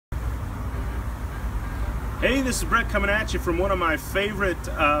Hey, this is Brett coming at you from one of my favorite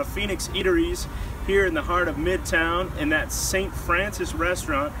Phoenix eateries here in the heart of Midtown, and that's St. Francis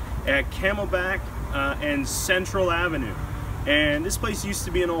Restaurant at Camelback and Central Avenue. And this place used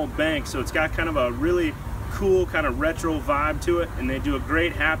to be an old bank, so it's got kind of a really cool kind of retro vibe to it, and they do a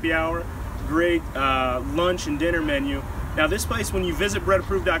great happy hour, great lunch and dinner menu. Now this place, when you visit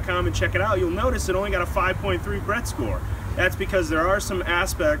brettapproved.com and check it out, you'll notice it only got a 5.3 Brett score. That's because there are some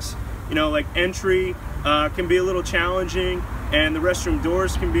aspects, you know, like entry can be a little challenging, and the restroom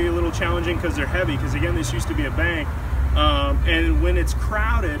doors can be a little challenging because they're heavy, because again, this used to be a bank. And when it's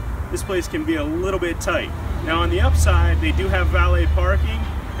crowded, this place can be a little bit tight. Now on the upside, they do have valet parking,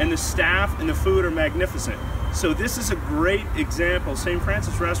 and the staff and the food are magnificent. So this is a great example. St.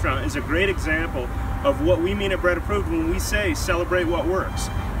 Francis Restaurant is a great example of what we mean at Brett Approved when we say celebrate what works.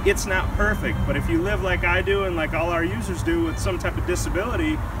 It's not perfect, but if you live like I do and like all our users do with some type of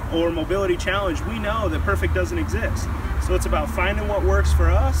disability or mobility challenge, we know that perfect doesn't exist. So it's about finding what works for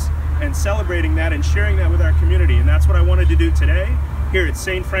us and celebrating that and sharing that with our community. And that's what I wanted to do today here at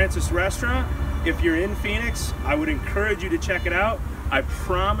St. Francis Restaurant. If you're in Phoenix, I would encourage you to check it out. I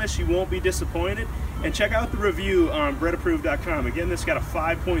promise you won't be disappointed. And check out the review on brettapproved.com. Again, this got a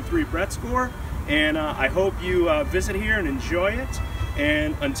 5.3 Brett score, and I hope you visit here and enjoy it.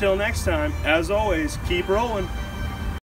 And until next time, as always, keep rolling.